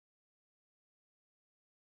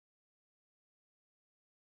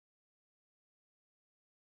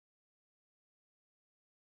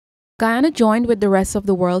Guyana joined with the rest of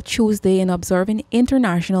the world Tuesday in observing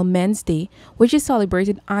International Men's Day, which is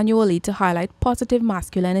celebrated annually to highlight positive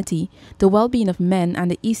masculinity, the well-being of men, and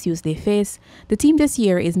the issues they face. The theme this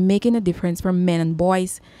year is Making a Difference for Men and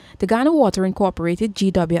Boys. The Guyana Water Incorporated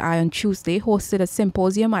 (GWI) on Tuesday hosted a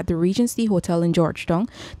symposium at the Regency Hotel in Georgetown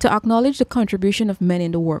to acknowledge the contribution of men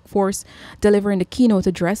in the workforce. Delivering the keynote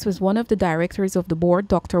address was one of the directors of the board,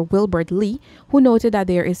 Dr. Wilbert Lee, who noted that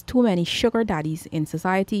there is too many sugar daddies in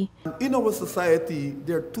society. In our society,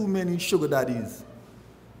 there are too many sugar daddies.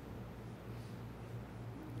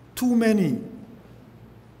 Too many.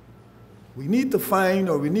 We need to find,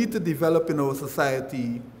 or we need to develop in our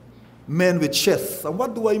society, men with chests. And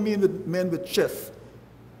what do I mean with men with chests?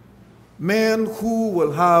 Men who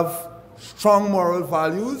will have strong moral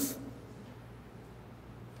values,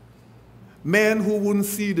 men who wouldn't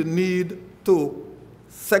see the need to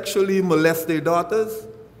sexually molest their daughters,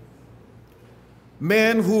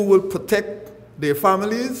 men who will protect their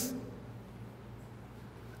families,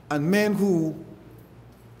 and men who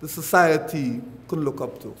the society can look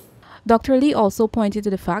up to. Dr. Lee also pointed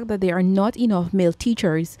to the fact that there are not enough male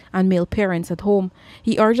teachers and male parents at home.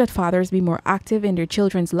 He urged that fathers be more active in their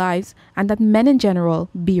children's lives and that men in general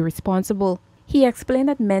be responsible. He explained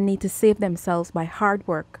that men need to save themselves by hard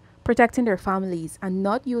work, protecting their families, and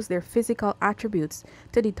not use their physical attributes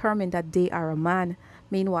to determine that they are a man.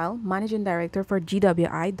 Meanwhile, Managing Director for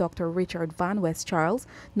GWI, Dr. Richard Van West Charles,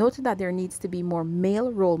 noted that there needs to be more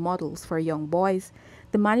male role models for young boys.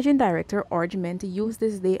 The Managing Director urged men to use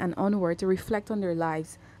this day and onward to reflect on their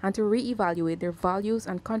lives and to re-evaluate their values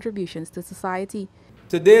and contributions to society.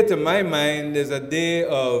 Today, to my mind, is a day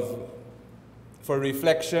for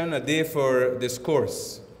reflection, a day for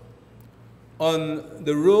discourse on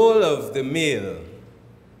the role of the male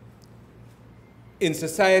in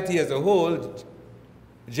society as a whole,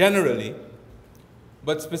 generally,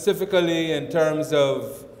 but specifically in terms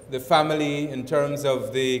of the family, in terms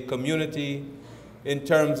of the community, in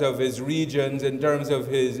terms of his regions, in terms of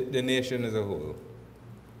the nation as a whole.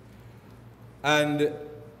 And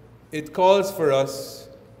it calls for us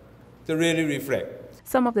to really reflect.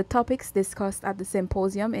 Some of the topics discussed at the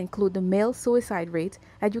symposium include the male suicide rate,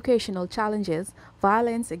 educational challenges,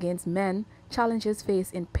 violence against men, challenges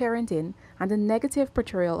faced in parenting, and the negative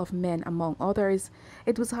portrayal of men, among others.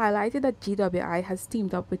 It was highlighted that GWI has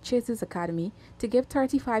teamed up with Chase's Academy to give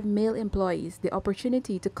 35 male employees the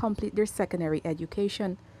opportunity to complete their secondary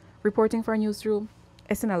education. Reporting for Newsroom,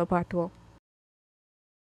 Isanella Patoir.